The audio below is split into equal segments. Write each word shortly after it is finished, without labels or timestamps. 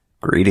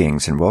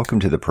Greetings and welcome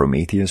to the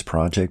Prometheus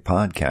Project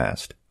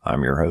podcast.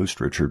 I'm your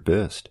host, Richard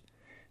Bist.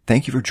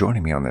 Thank you for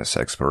joining me on this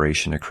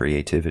exploration of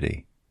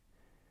creativity.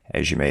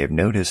 As you may have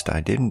noticed,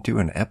 I didn't do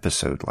an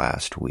episode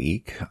last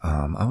week.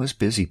 I was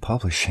busy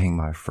publishing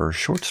my first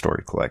short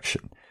story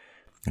collection,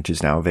 which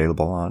is now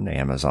available on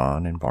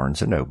Amazon and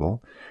Barnes &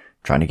 Noble.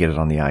 Trying to get it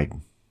on the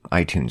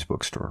iTunes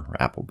bookstore, or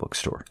Apple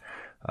bookstore.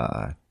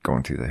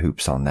 Going through the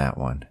hoops on that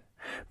one.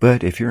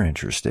 But if you're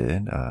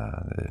interested,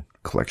 the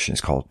collection is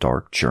called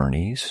Dark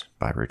Journeys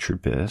by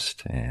Richard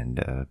Bist,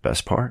 and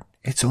best part,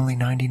 it's only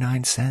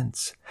 99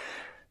 cents.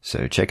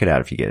 So check it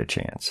out if you get a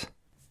chance.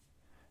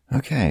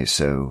 Okay,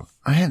 so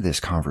I had this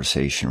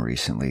conversation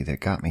recently that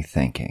got me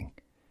thinking.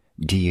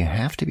 Do you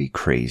have to be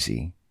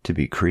crazy to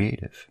be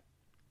creative?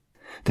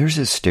 There's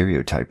a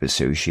stereotype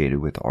associated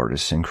with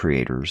artists and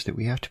creators that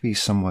we have to be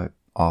somewhat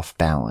off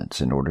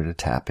balance in order to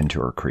tap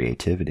into our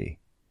creativity.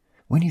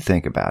 When you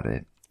think about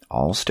it,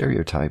 all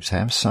stereotypes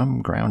have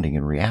some grounding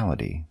in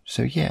reality.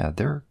 So yeah,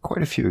 there are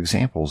quite a few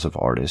examples of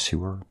artists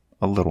who are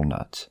a little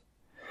nuts.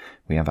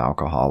 We have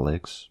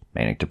alcoholics,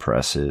 manic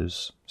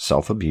depressives,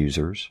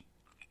 self-abusers,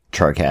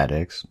 drug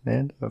addicts,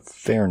 and a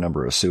fair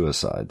number of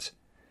suicides.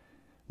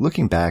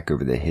 Looking back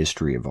over the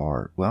history of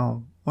art,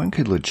 well, one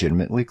could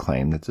legitimately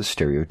claim that the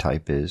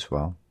stereotype is,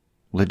 well,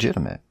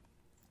 legitimate.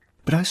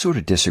 But I sort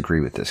of disagree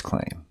with this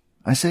claim.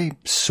 I say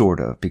sort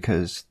of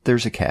because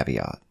there's a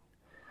caveat.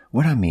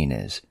 What I mean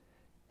is,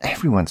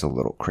 everyone's a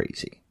little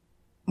crazy.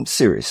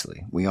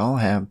 Seriously, we all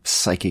have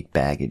psychic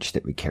baggage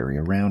that we carry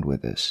around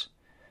with us.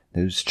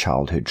 Those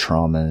childhood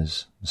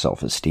traumas,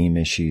 self-esteem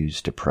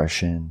issues,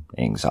 depression,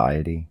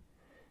 anxiety.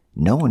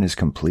 No one is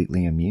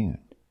completely immune.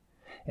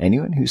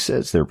 Anyone who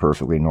says they're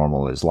perfectly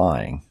normal is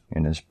lying,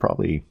 and is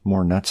probably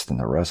more nuts than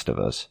the rest of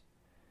us.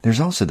 There's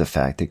also the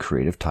fact that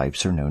creative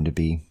types are known to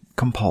be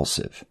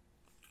compulsive.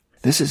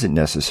 This isn't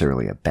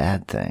necessarily a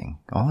bad thing.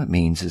 All it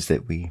means is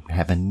that we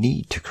have a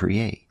need to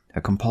create. A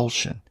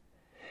compulsion.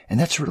 And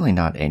that's really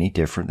not any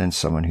different than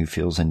someone who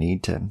feels a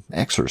need to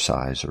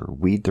exercise or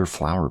weed their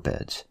flower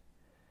beds.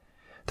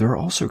 There are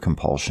also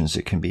compulsions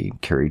that can be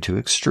carried to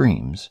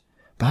extremes,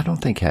 but I don't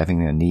think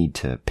having a need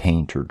to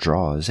paint or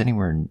draw is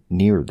anywhere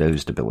near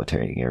those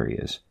debilitating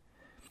areas.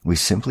 We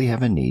simply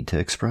have a need to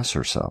express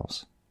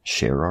ourselves,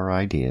 share our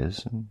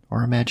ideas and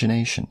our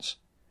imaginations.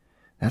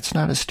 That's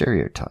not a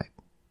stereotype.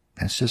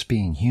 That's just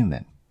being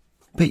human.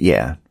 But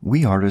yeah,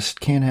 we artists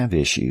can have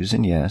issues,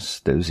 and yes,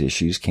 those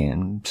issues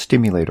can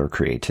stimulate our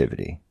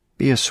creativity,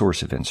 be a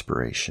source of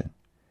inspiration.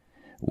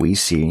 We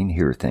see and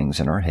hear things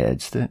in our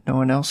heads that no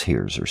one else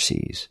hears or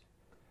sees.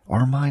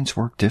 Our minds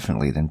work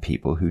differently than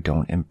people who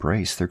don't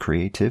embrace their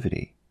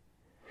creativity.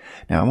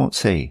 Now, I won't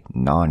say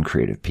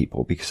non-creative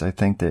people because I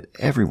think that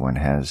everyone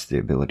has the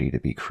ability to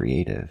be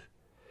creative.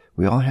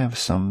 We all have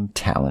some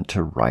talent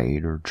to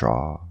write or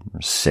draw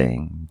or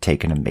sing,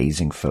 take an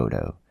amazing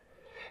photo.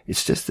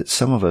 It's just that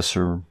some of us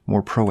are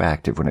more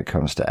proactive when it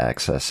comes to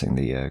accessing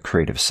the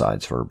creative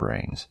sides of our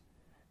brains.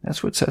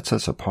 That's what sets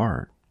us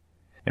apart.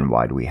 And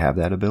why do we have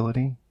that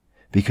ability?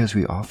 Because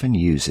we often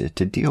use it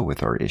to deal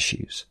with our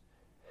issues.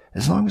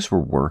 As long as we're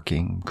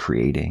working,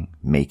 creating,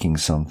 making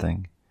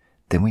something,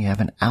 then we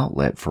have an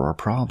outlet for our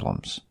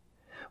problems.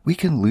 We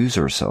can lose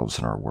ourselves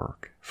in our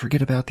work,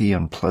 forget about the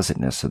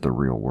unpleasantness of the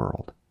real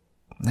world.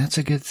 That's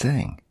a good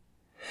thing.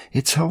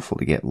 It's helpful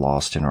to get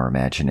lost in our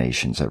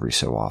imaginations every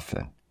so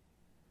often.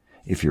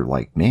 If you're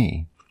like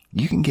me,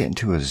 you can get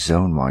into a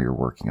zone while you're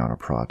working on a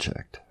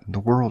project. The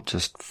world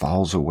just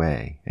falls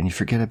away and you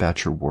forget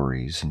about your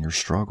worries and your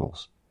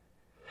struggles.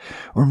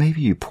 Or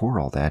maybe you pour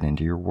all that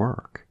into your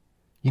work.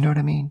 You know what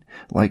I mean?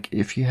 Like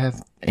if you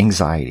have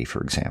anxiety,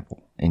 for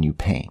example, and you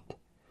paint.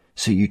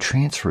 So you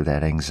transfer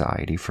that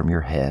anxiety from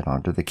your head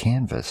onto the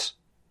canvas.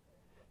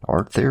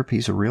 Art therapy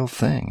is a real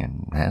thing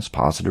and has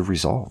positive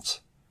results.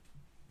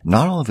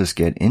 Not all of us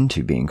get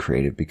into being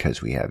creative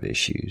because we have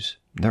issues.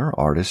 There are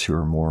artists who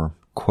are more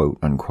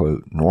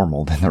quote-unquote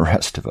normal than the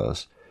rest of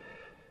us.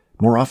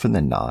 More often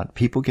than not,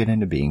 people get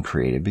into being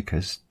creative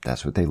because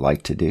that's what they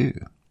like to do.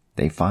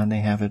 They find they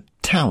have a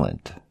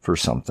talent for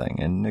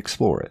something and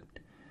explore it.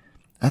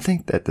 I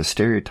think that the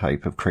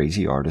stereotype of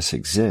crazy artists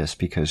exists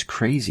because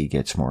crazy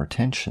gets more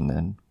attention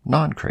than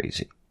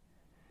non-crazy.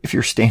 If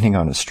you're standing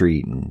on a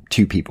street and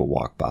two people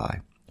walk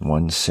by,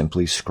 one's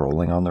simply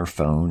scrolling on their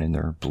phone in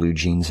their blue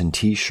jeans and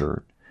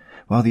t-shirt,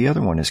 while the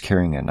other one is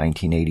carrying a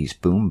 1980s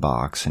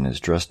boombox and is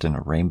dressed in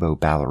a rainbow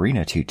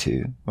ballerina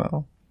tutu,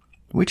 well,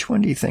 which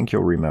one do you think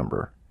you'll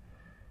remember?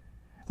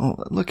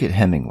 Well, look at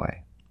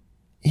Hemingway.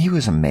 He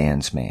was a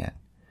man's man.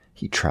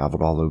 He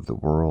traveled all over the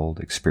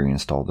world,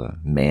 experienced all the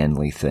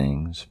manly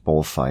things,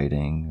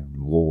 bullfighting,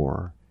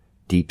 war,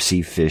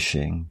 deep-sea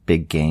fishing,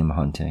 big game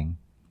hunting.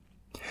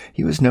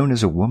 He was known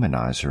as a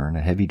womanizer and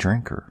a heavy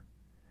drinker.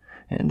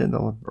 And in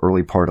the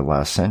early part of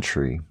last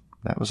century,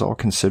 that was all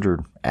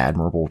considered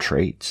admirable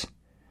traits.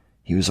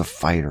 He was a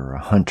fighter, a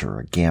hunter,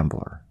 a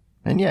gambler.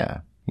 And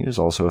yeah, he was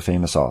also a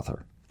famous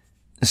author.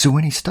 So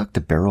when he stuck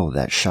the barrel of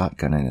that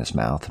shotgun in his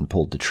mouth and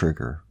pulled the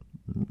trigger,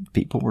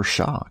 people were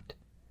shocked.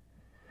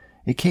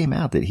 It came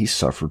out that he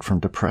suffered from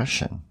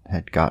depression,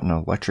 had gotten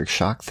electric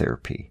shock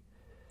therapy.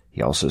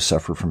 He also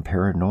suffered from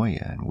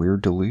paranoia and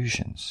weird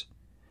delusions.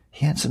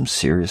 He had some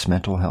serious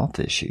mental health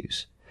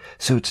issues,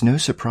 so it's no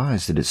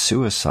surprise that his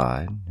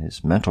suicide,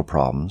 his mental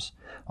problems,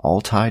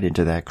 all tied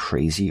into that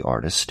crazy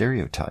artist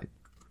stereotype.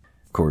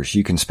 Of course,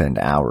 you can spend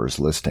hours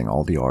listing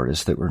all the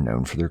artists that were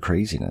known for their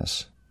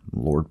craziness.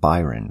 Lord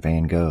Byron,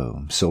 Van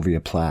Gogh, Sylvia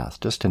Plath,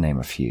 just to name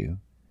a few.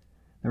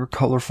 They were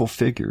colorful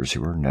figures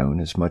who were known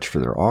as much for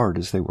their art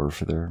as they were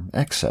for their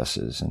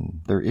excesses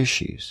and their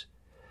issues.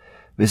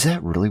 But is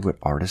that really what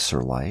artists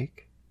are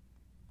like?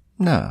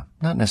 No,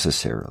 not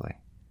necessarily.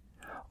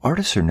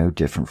 Artists are no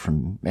different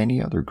from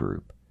any other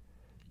group.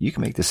 You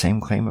can make the same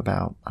claim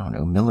about,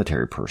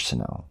 military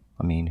personnel.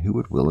 Who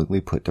would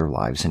willingly put their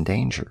lives in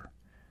danger?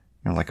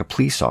 Like a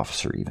police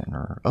officer even,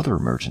 or other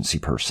emergency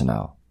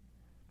personnel.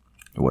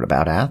 What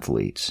about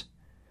athletes?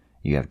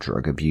 You have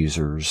drug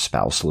abusers,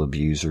 spousal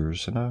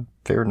abusers, and a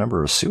fair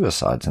number of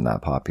suicides in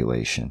that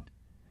population.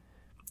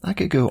 I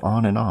could go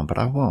on, but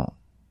I won't.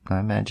 I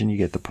imagine you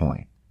get the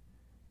point.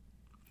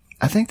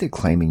 I think that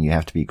claiming you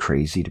have to be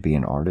crazy to be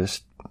an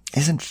artist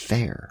isn't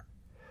fair.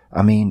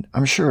 I'm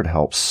sure it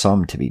helps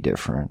some to be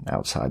different,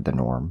 outside the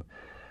norm,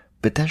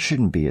 but that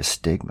shouldn't be a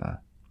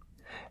stigma.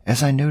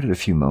 As I noted a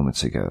few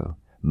moments ago,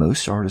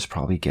 most artists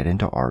probably get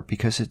into art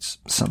because it's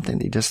something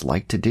they just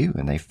like to do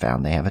and they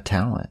found they have a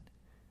talent.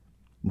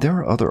 There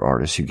are other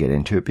artists who get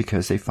into it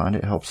because they find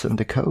it helps them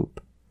to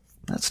cope.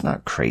 That's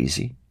not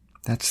crazy.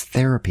 That's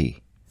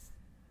therapy.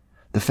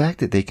 The fact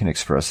that they can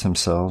express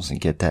themselves and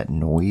get that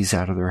noise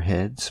out of their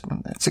heads,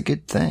 that's a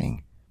good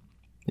thing.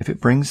 If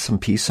it brings some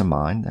peace of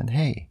mind, then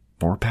hey,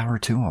 more power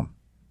to them.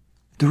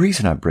 The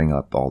reason I bring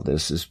up all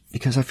this is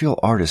because I feel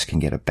artists can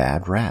get a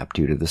bad rap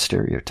due to the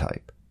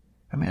stereotype.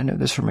 I know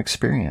this from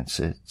experience.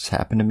 It's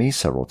happened to me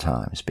several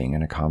times, being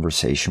in a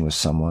conversation with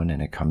someone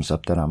and it comes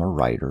up that I'm a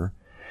writer,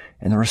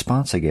 and the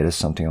response I get is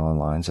something along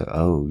the lines of,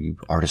 oh, you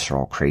artists are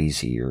all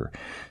crazy, or,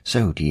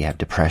 so do you have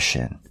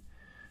depression?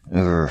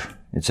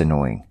 It's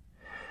annoying.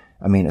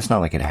 It's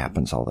not like it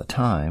happens all the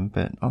time,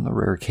 but on the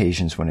rare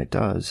occasions when it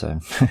does, I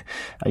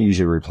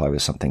usually reply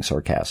with something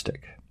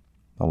sarcastic,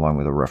 along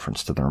with a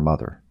reference to their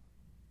mother.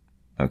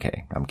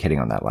 Okay, I'm kidding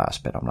on that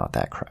last bit. I'm not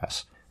that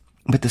crass.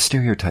 But the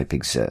stereotype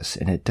exists,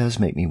 and it does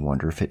make me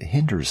wonder if it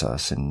hinders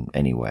us in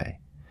any way.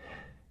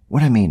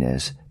 What I mean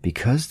is,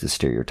 because the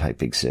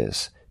stereotype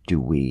exists, do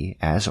we,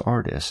 as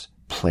artists,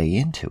 play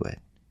into it?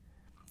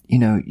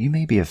 You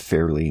may be a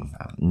fairly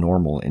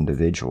normal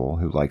individual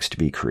who likes to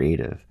be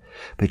creative,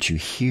 but you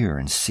hear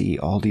and see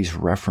all these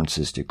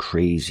references to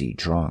crazy,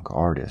 drunk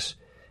artists,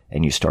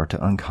 and you start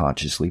to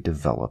unconsciously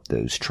develop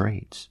those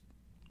traits.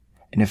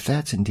 And if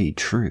that's indeed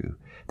true,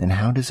 then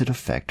how does it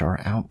affect our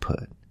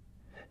output?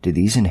 Do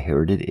these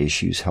inherited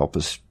issues help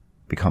us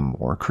become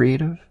more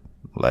creative?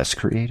 Less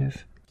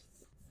creative?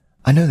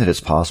 I know that it's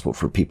possible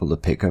for people to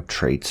pick up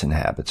traits and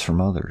habits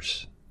from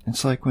others.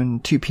 It's like when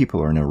two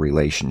people are in a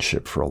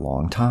relationship for a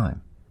long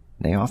time.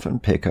 They often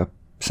pick up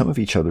some of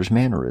each other's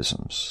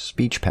mannerisms,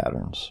 speech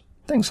patterns,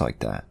 things like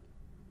that.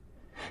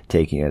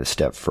 Taking it a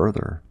step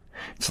further,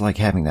 it's like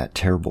having that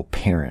terrible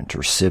parent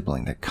or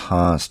sibling that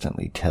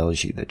constantly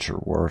tells you that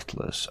you're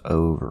worthless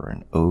over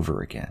and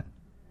over again.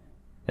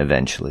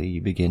 Eventually,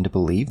 you begin to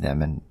believe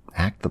them and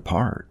act the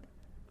part.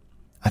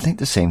 I think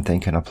the same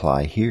thing can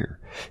apply here.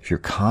 If you're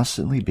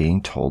constantly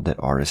being told that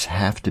artists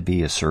have to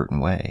be a certain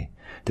way,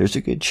 there's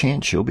a good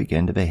chance you'll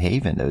begin to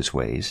behave in those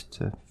ways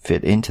to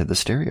fit into the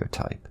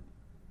stereotype.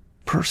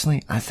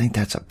 Personally, I think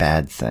that's a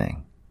bad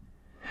thing.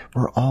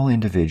 We're all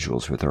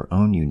individuals with our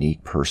own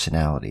unique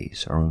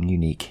personalities, our own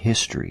unique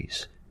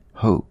histories,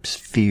 hopes,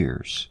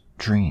 fears,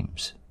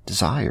 dreams,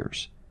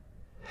 desires.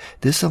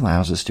 This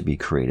allows us to be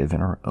creative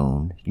in our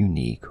own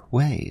unique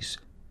ways.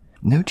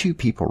 No two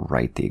people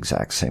write the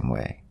exact same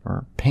way,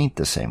 or paint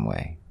the same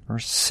way, or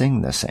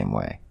sing the same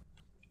way.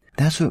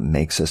 That's what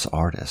makes us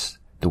artists,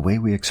 the way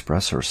we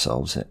express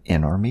ourselves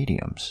in our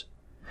mediums.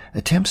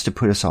 Attempts to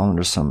put us all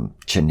under some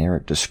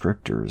generic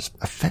descriptor is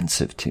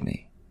offensive to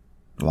me.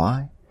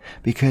 Why?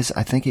 Because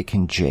I think it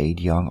can jade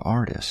young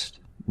artists,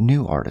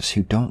 new artists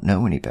who don't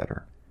know any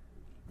better.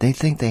 They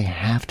think they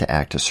have to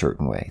act a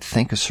certain way,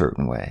 think a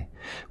certain way,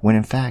 when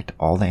in fact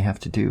all they have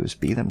to do is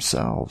be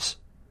themselves.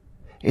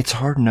 It's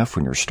hard enough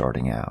when you're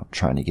starting out,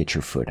 trying to get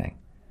your footing.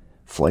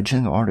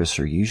 Fledgling artists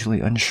are usually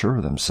unsure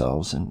of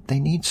themselves and they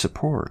need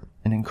support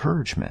and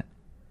encouragement.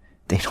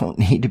 They don't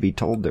need to be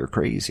told they're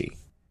crazy.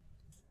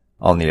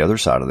 On the other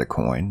side of the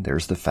coin,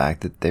 there's the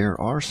fact that there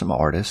are some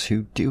artists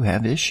who do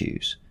have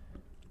issues.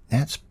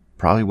 That's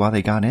probably why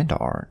they got into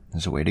art,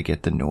 as a way to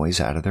get the noise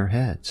out of their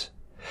heads.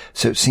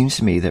 So it seems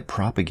to me that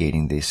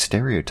propagating these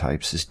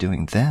stereotypes is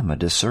doing them a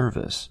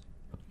disservice.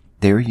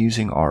 They're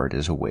using art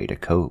as a way to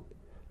cope,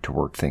 to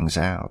work things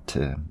out,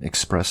 to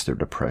express their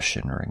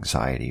depression or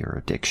anxiety or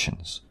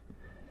addictions.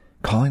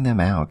 Calling them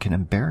out can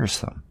embarrass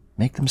them,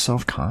 make them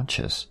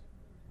self-conscious.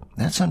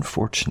 That's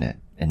unfortunate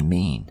and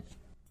mean.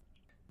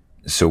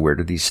 So where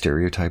do these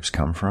stereotypes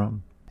come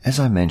from? As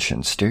I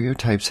mentioned,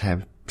 stereotypes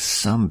have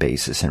some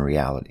basis in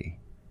reality.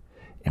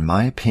 In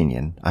my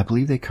opinion, I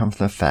believe they come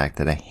from the fact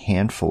that a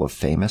handful of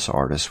famous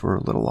artists were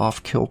a little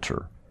off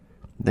kilter.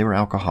 They were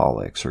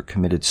alcoholics or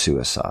committed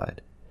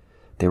suicide.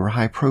 They were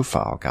high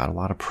profile, got a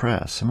lot of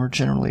press, and were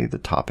generally the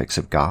topics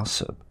of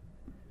gossip.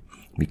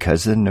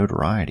 Because of the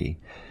notoriety,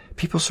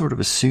 people sort of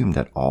assumed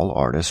that all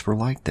artists were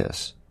like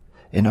this.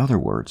 In other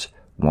words,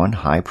 one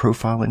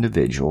high-profile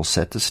individual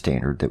set the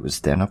standard that was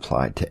then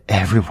applied to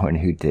everyone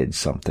who did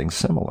something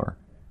similar.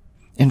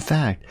 In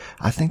fact,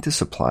 I think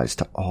this applies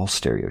to all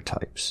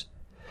stereotypes.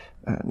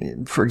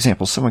 For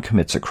example, someone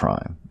commits a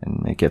crime,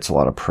 and it gets a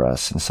lot of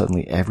press, and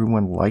suddenly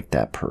everyone liked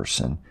that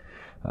person.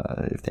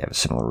 If they have a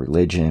similar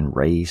religion,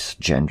 race,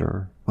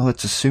 gender, well,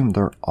 it's assumed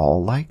they're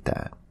all like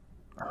that.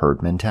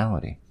 Herd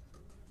mentality.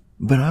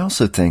 But I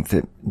also think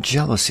that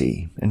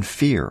jealousy and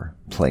fear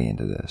play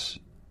into this.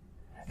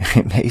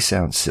 It may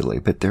sound silly,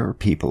 but there are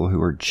people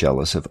who are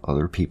jealous of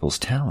other people's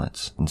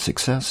talents and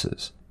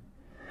successes.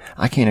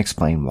 I can't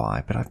explain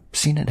why, but I've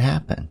seen it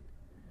happen.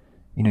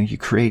 You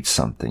create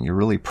something, you're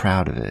really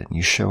proud of it, and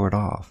you show it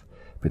off.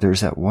 But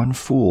there's that one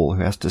fool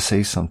who has to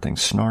say something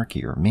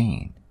snarky or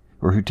mean,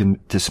 or who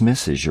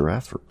dismisses your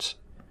efforts.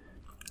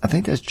 I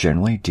think that's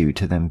generally due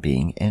to them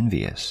being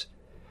envious.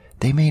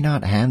 They may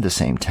not have the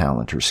same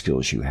talent or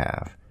skills you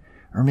have,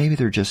 or maybe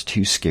they're just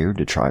too scared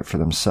to try it for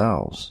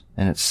themselves,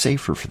 and it's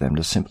safer for them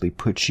to simply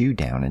put you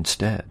down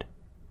instead.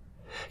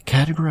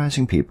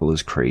 Categorizing people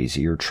as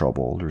crazy or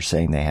troubled or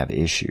saying they have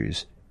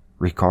issues,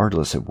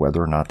 regardless of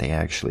whether or not they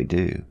actually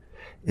do,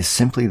 is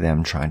simply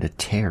them trying to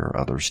tear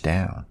others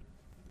down.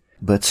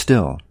 But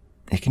still,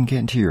 it can get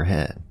into your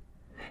head.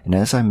 And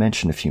as I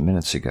mentioned a few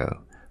minutes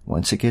ago,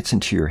 once it gets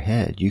into your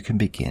head, you can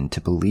begin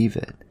to believe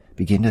it,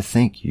 begin to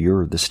think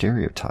you're the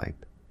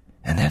stereotype.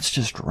 And that's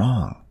just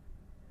wrong.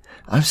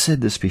 I've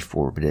said this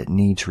before, but it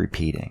needs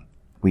repeating.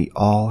 We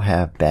all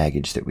have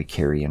baggage that we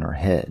carry in our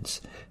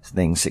heads,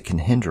 things that can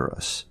hinder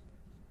us.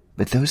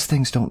 But those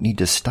things don't need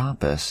to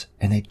stop us,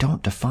 and they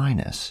don't define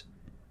us.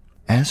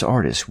 As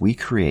artists, we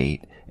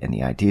create, and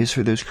the ideas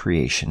for those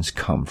creations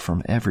come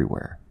from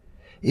everywhere.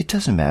 It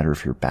doesn't matter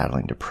if you're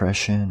battling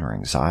depression or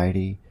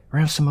anxiety or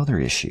have some other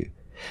issue,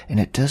 and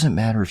it doesn't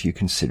matter if you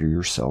consider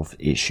yourself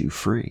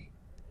issue-free.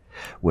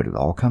 What it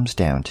all comes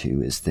down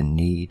to is the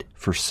need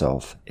for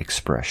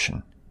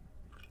self-expression.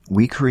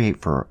 We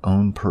create for our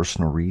own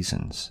personal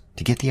reasons,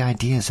 to get the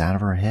ideas out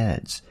of our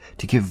heads,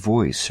 to give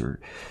voice or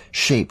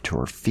shape to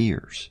our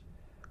fears,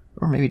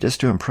 or maybe just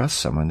to impress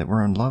someone that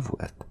we're in love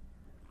with.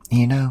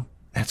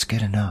 That's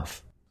good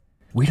enough.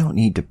 We don't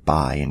need to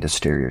buy into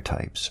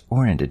stereotypes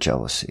or into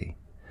jealousy.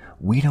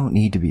 We don't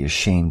need to be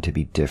ashamed to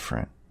be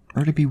different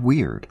or to be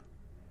weird.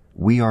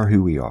 We are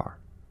who we are,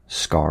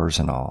 scars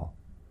and all.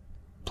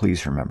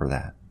 Please remember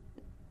that.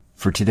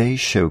 For today's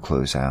show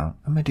closeout,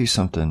 I'm going to do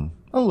something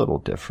a little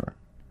different.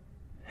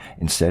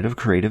 Instead of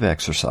creative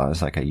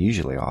exercise like I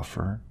usually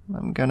offer,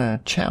 I'm going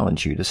to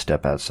challenge you to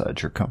step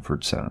outside your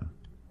comfort zone.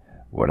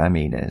 What I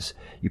mean is,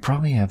 you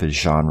probably have a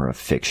genre of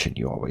fiction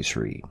you always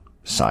read.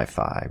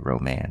 Sci-fi,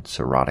 romance,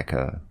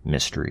 erotica,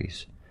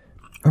 mysteries.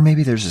 Or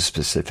maybe there's a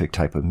specific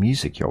type of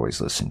music you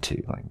always listen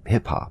to, like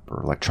hip-hop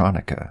or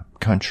electronica,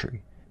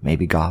 country,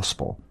 maybe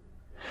gospel.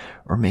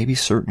 Or maybe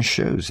certain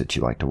shows that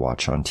you like to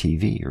watch on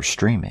TV or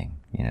streaming,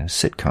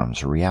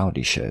 sitcoms or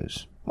reality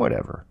shows,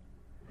 whatever.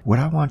 What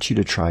I want you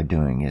to try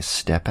doing is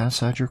step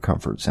outside your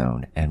comfort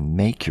zone and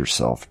make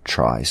yourself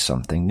try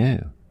something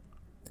new.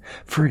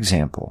 For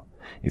example,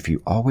 if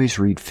you always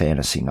read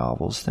fantasy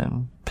novels,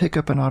 then pick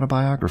up an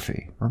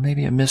autobiography or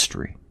maybe a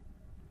mystery.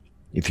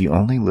 If you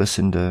only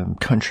listen to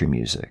country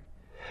music,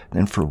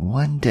 then for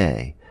one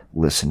day,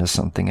 listen to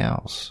something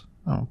else.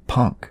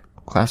 Punk,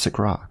 classic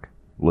rock,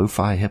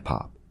 lo-fi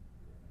hip-hop.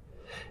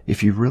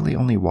 If you really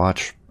only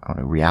watch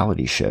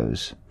reality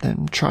shows,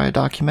 then try a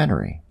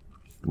documentary,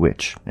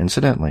 which,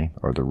 incidentally,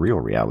 are the real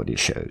reality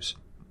shows.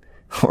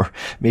 Or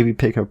maybe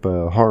pick up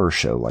a horror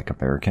show like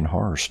American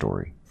Horror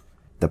Story.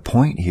 The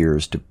point here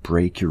is to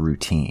break your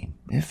routine,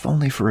 if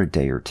only for a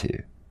day or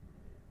two.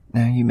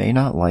 Now, you may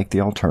not like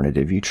the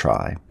alternative you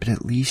try, but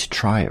at least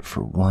try it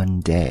for one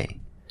day.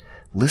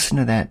 Listen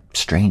to that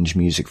strange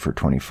music for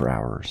 24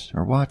 hours,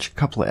 or watch a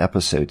couple of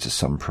episodes of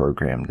some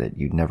program that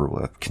you never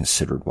would have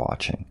considered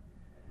watching.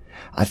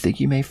 I think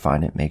you may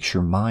find it makes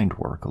your mind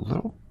work a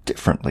little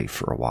differently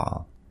for a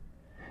while.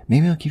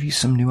 Maybe it'll give you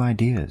some new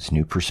ideas,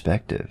 new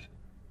perspective.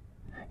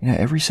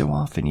 Every so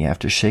often you have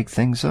to shake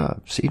things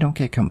up so you don't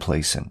get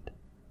complacent.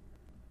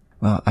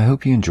 Well, I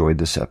hope you enjoyed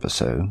this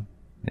episode.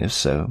 If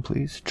so,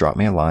 please drop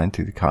me a line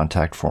through the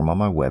contact form on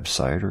my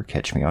website or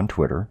catch me on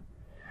Twitter.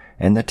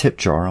 And the tip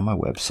jar on my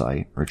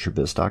website,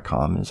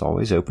 richardbiss.com, is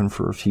always open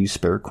for a few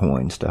spare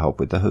coins to help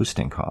with the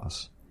hosting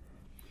costs.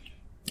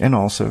 And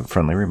also, a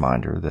friendly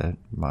reminder that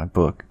my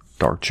book,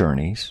 Dark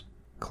Journeys,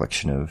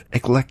 collection of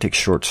eclectic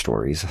short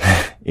stories,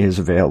 is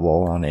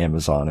available on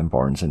Amazon and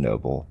Barnes &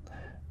 Noble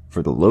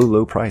for the low,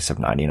 low price of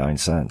 99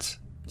 cents.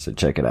 So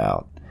check it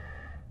out.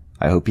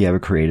 I hope you have a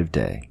creative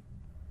day.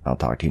 I'll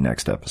talk to you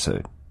next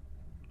episode.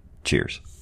 Cheers.